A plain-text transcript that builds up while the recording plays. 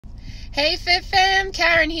Hey Fit Fam,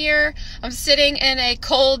 Karen here. I'm sitting in a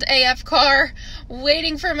cold AF car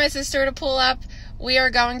waiting for my sister to pull up. We are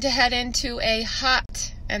going to head into a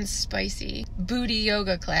hot and spicy booty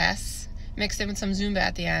yoga class mixed in with some Zumba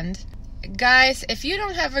at the end. Guys, if you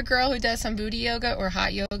don't have a girl who does some booty yoga or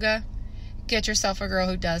hot yoga, get yourself a girl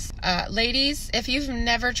who does. Ladies, if you've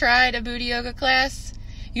never tried a booty yoga class,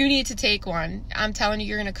 you need to take one. I'm telling you,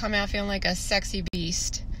 you're going to come out feeling like a sexy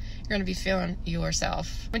beast. You're going to be feeling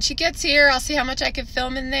yourself. When she gets here, I'll see how much I can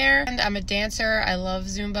film in there. And I'm a dancer. I love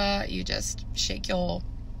Zumba. You just shake your whole.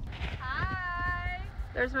 Hi.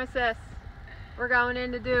 There's my sis. We're going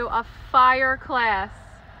in to do a fire class.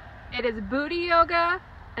 It is booty yoga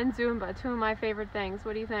and Zumba, two of my favorite things.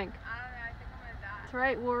 What do you think? I don't know. I think I'm gonna die. That's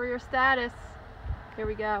right, warrior status. Here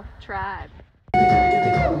we go. Tribe.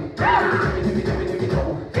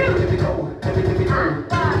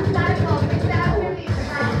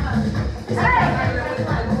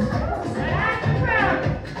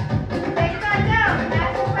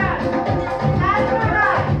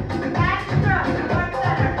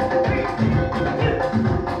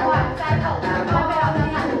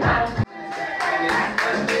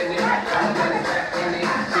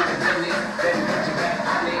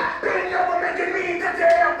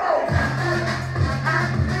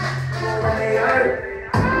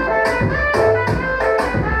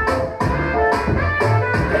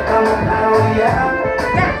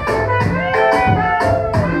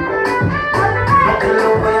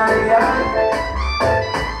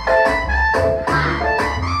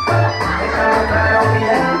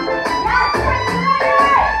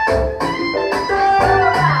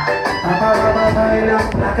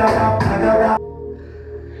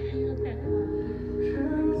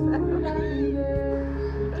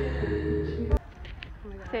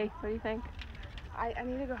 Hey, what do you think? I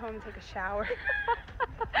need to go home and take a shower.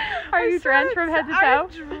 Are you drenched from head to toe? I'm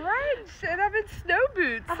drenched and I'm in snow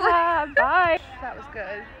boots. Bye. That was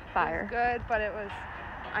good. Fire. It was good, but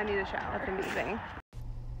I need a shower. That's amazing.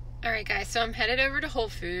 Alright guys, so I'm headed over to Whole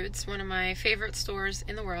Foods, one of my favorite stores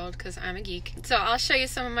in the world because I'm a geek. So I'll show you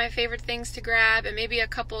some of my favorite things to grab and maybe a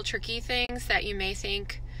couple tricky things that you may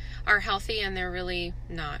think are healthy and they're really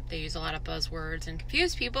not. They use a lot of buzzwords and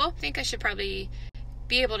confuse people. I think I should probably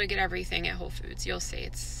be able to get everything at Whole Foods. You'll see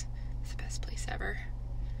it's the best place ever.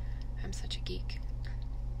 I'm such a geek.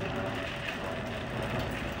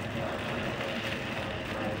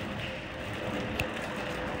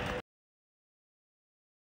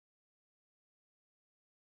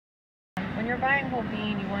 When you're buying whole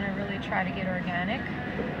bean, you want to really try to get organic.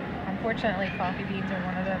 Unfortunately, coffee beans are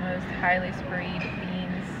one of the most highly sprayed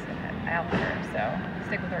beans out there, so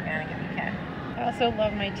stick with organic if you can. I also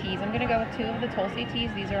love my teas. I'm going to go with two of the Tulsi teas.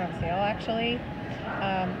 These are on sale actually.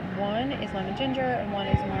 One is lemon ginger and one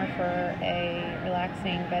is more for a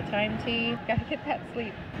relaxing bedtime tea. Gotta get that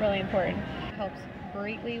sleep, really important. It helps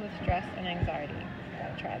greatly with stress and anxiety.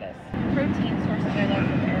 Gotta try this. Protein sources I love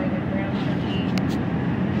from there are the ground turkey,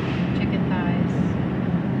 chicken thighs,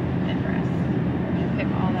 and breast. You pick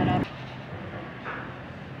all that up.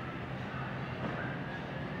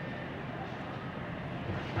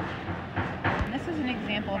 This is an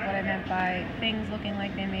example of what I meant by things looking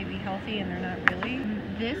like they may be healthy and they're not really.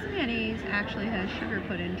 This mayonnaise actually has sugar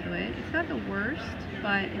put into it. It's not the worst,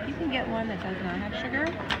 but if you can get one that does not have sugar,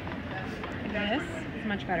 like this, it's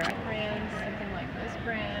much better. Brands, something like this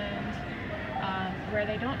brand, where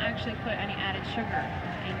they don't actually put any added sugar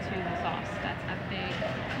into the sauce. That's a big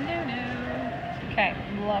no-no. Okay,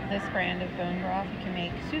 love this brand of bone broth. You can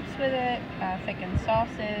make soups with it, thicken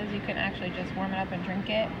sauces. You can actually just warm it up and drink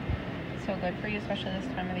it. So good for you, especially this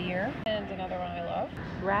time of the year. And another one I love,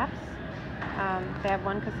 wraps. They have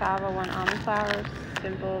one cassava, one almond flour.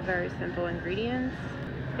 Simple, very simple ingredients.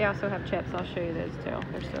 They also have chips. I'll show you those too.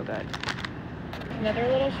 They're so good. Another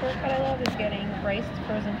little shortcut I love is getting riced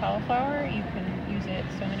frozen cauliflower. You can use it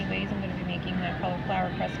so many ways. I'm going to be making that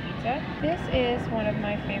cauliflower crust pizza. This is one of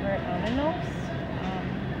my favorite almond milks.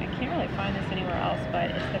 I can't really find this anywhere else,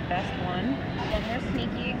 but it's the best one. One more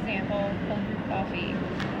sneaky example, cold brew coffee.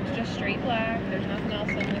 It's just straight black. There's nothing else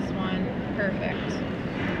in this one. Perfect.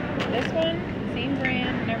 This one, same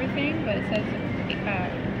brand and everything, but it says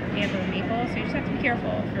amber maple, so you just have to be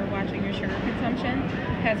careful if you're watching your sugar consumption.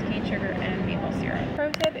 It has cane sugar and maple syrup.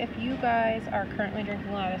 Pro tip, if you guys are currently drinking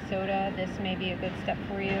a lot of soda, this may be a good step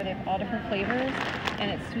for you. They have all different flavors,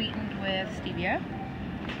 and it's sweetened with stevia.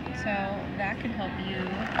 So that can help you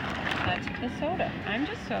to the soda. I'm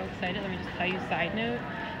just so excited. Let me just tell you a side note.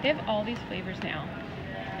 They have all these flavors now.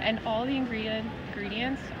 And all the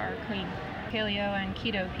ingredients are clean. Paleo and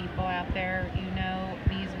keto people out there, you know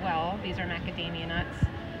these well. These are macadamia nuts.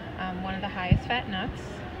 One of the highest fat nuts.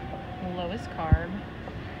 lowest carb.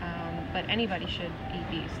 But anybody should eat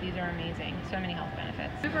these. These are amazing. So many health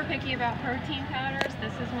benefits. Super picky about protein powders.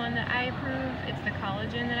 This is one that I approve. It's the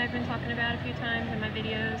collagen that I've been talking about a few times in my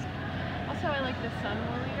videos. Also, I like the Sun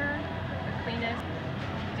Warrior, the cleanest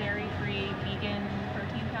dairy-free vegan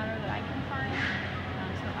protein powder that I can find.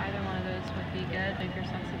 So either one of those would be good. If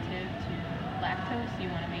you're sensitive to lactose,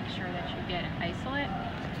 you want to make sure that you get an isolate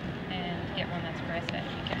and get one that's grass-fed.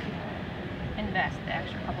 You can invest the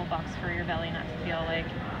extra couple bucks for your belly not to feel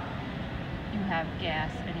like you have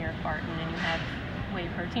gas and you're farting and you have whey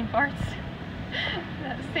protein farts.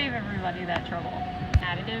 Save everybody that trouble.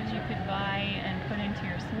 Additives you could buy and put into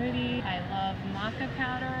your smoothie. I love maca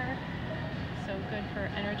powder. So good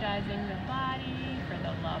for energizing the body, for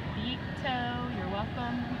the libido. You're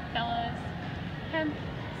welcome, fellas. Hemp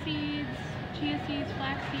seeds, chia seeds,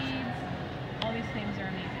 flax seeds. All these things are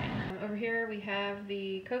amazing. Over here we have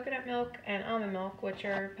the coconut milk and almond milk, which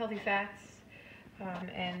are healthy fats.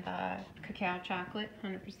 And cacao chocolate,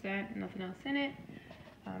 100%, nothing else in it.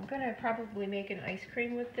 I'm going to probably make an ice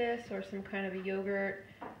cream with this or some kind of a yogurt.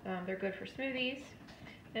 They're good for smoothies.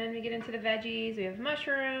 Then we get into the veggies. We have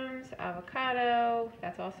mushrooms, avocado,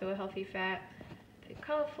 that's also a healthy fat, the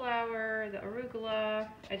cauliflower, the arugula.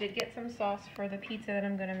 I did get some sauce for the pizza that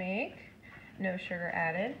I'm going to make. No sugar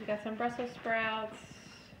added. We got some Brussels sprouts.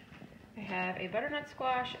 I have a butternut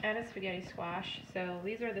squash and a spaghetti squash. So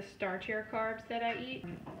these are the starchier carbs that I eat,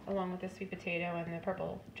 along with the sweet potato and the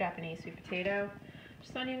purple Japanese sweet potato.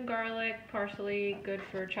 Just onion, garlic, parsley, good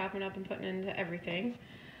for chopping up and putting into everything.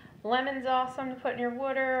 Lemon's awesome to put in your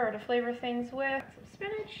water or to flavor things with. Some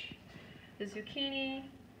spinach, the zucchini,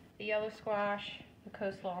 the yellow squash, the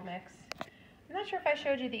coleslaw mix. I'm not sure if I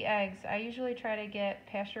showed you the eggs. I usually try to get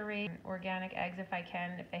pasture-raised organic eggs if I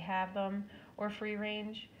can, if they have them, or free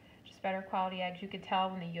range. Better quality eggs. You could tell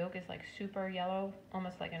when the yolk is like super yellow,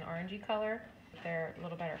 almost like an orangey color. They're a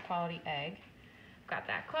little better quality egg. Got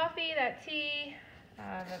that coffee, that tea,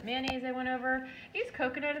 the mayonnaise I went over. These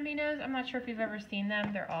coconut aminos, I'm not sure if you've ever seen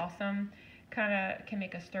them. They're awesome. Kind of can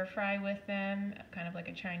make a stir fry with them, kind of like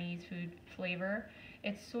a Chinese food flavor.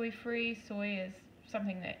 It's soy free. Soy is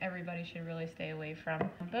something that everybody should really stay away from.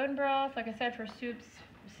 Bone broth, like I said, for soups,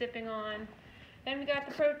 sipping on. Then we got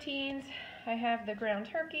the proteins. I have the ground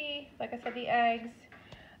turkey, like I said, the eggs.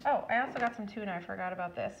 Oh, I also got some tuna. I forgot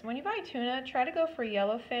about this. When you buy tuna, try to go for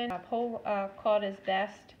yellowfin. Whole cod is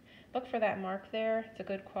best. Look for that mark there. It's a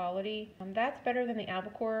good quality. That's better than the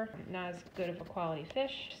albacore. Not as good of a quality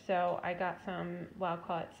fish. So I got some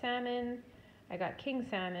wild-caught salmon. I got king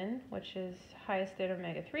salmon, which is highest in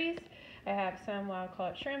omega-3s. I have some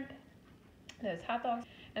wild-caught shrimp, those hot dogs,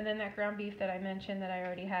 and then that ground beef that I mentioned that I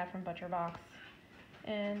already have from Butcher Box.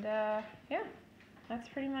 And yeah, that's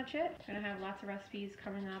pretty much it. I'm gonna have lots of recipes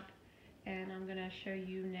coming up, and I'm gonna show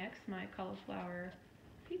you next my cauliflower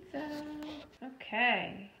pizza.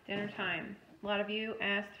 Okay, dinner time. A lot of you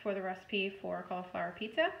asked for the recipe for cauliflower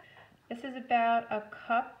pizza. This is about 1.5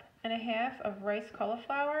 cups of rice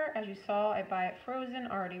cauliflower. As you saw, I buy it frozen,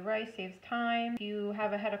 already rice, saves time. If you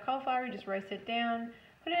have a head of cauliflower, you just rice it down,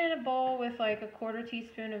 put it in a bowl with like 1/4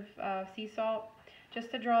 teaspoon of sea salt, just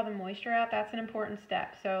to draw the moisture out. That's an important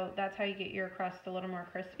step. So that's how you get your crust a little more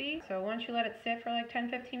crispy. So once you let it sit for like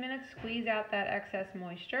 10-15 minutes, squeeze out that excess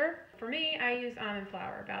moisture. For me, I use almond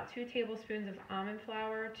flour, about 2 tablespoons of almond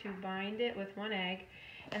flour to bind it with 1 egg.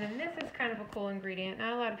 And then this is kind of a cool ingredient.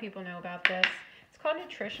 Not a lot of people know about this. It's called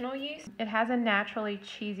nutritional yeast. It has a naturally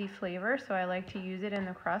cheesy flavor, so I like to use it in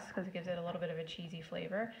the crust because it gives it a little bit of a cheesy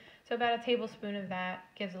flavor. So about 1 tablespoon of that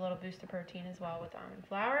gives a little boost of protein as well with almond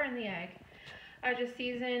flour and the egg. I just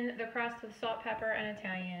season the crust with salt, pepper, and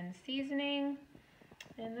Italian seasoning,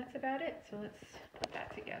 and that's about it. So let's put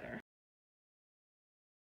that together.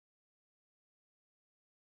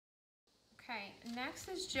 Okay, next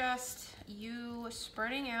is just you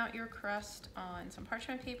spreading out your crust on some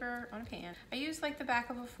parchment paper on a pan. I use like the back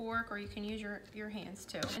of a fork, or you can use your hands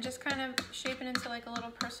too, and just kind of shape it into like a little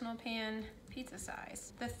personal pan pizza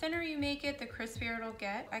size. The thinner you make it, the crispier it'll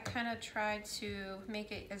get. I kind of try to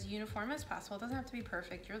make it as uniform as possible. It doesn't have to be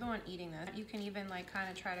perfect. You're the one eating this. You can even like kind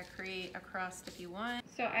of try to create a crust if you want.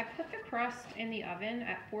 So I put the crust in the oven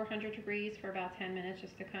at 400 degrees for about 10 minutes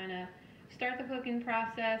just to kind of start the cooking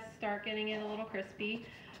process, start getting it a little crispy.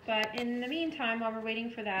 But in the meantime, while we're waiting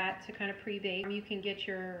for that to kind of pre-bake, you can get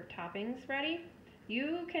your toppings ready.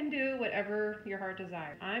 You can do whatever your heart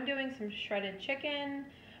desires. I'm doing some shredded chicken,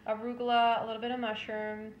 arugula, a little bit of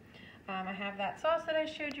mushroom. I have that sauce that I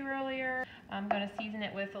showed you earlier. I'm going to season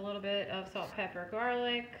it with a little bit of salt, pepper,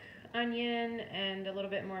 garlic, onion, and a little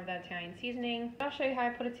bit more of that Italian seasoning. I'll show you how I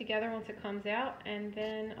put it together once it comes out, and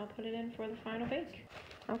then I'll put it in for the final bake.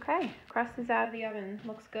 Okay, crust is out of the oven.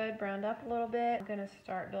 Looks good, browned up a little bit. I'm gonna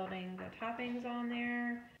start building the toppings on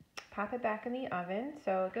there. Pop it back in the oven.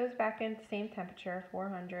 So it goes back in the same temperature,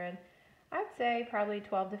 400. I'd say probably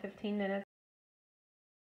 12 to 15 minutes.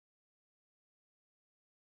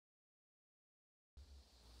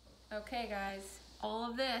 Okay guys, all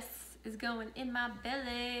of this is going in my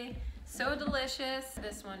belly. So delicious.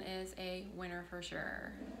 This one is a winner for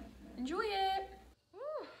sure. Enjoy it.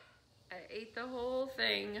 Woo. I ate the whole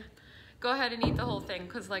thing. Go ahead and eat the whole thing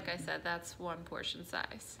because like I said, that's one portion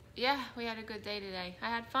size. Yeah, we had a good day today. I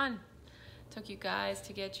had fun. Took you guys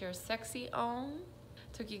to get your sexy on.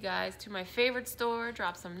 Took you guys to my favorite store,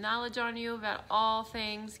 dropped some knowledge on you about all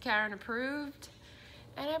things Karen approved.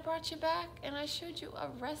 And I brought you back and I showed you a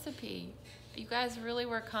recipe. You guys really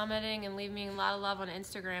were commenting and leaving me a lot of love on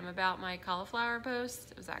Instagram about my cauliflower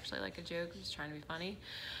post. It was actually like a joke, I was trying to be funny.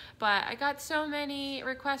 But I got so many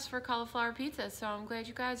requests for cauliflower pizza, so I'm glad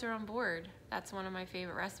you guys are on board. That's one of my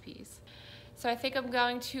favorite recipes. So I think I'm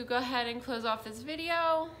going to go ahead and close off this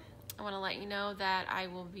video. I want to let you know that I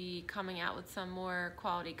will be coming out with some more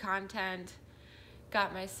quality content.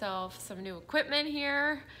 Got myself some new equipment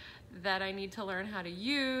here that I need to learn how to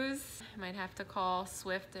use. I might have to call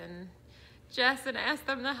Swift and Jess and ask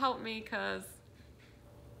them to help me because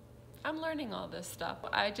I'm learning all this stuff.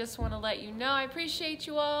 I just want to let you know I appreciate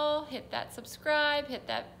you all. Hit that subscribe, hit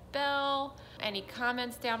that bell. Any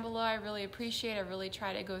comments down below I really appreciate. I really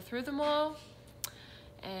try to go through them all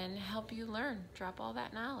and help you learn, drop all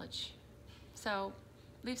that knowledge. So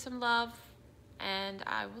leave some love and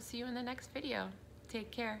I will see you in the next video.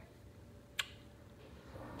 Take care.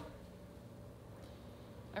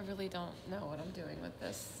 I really don't know what I'm doing with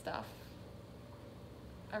this stuff.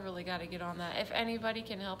 I really got to get on that. If anybody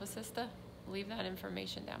can help a sister, leave that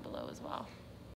information down below as well.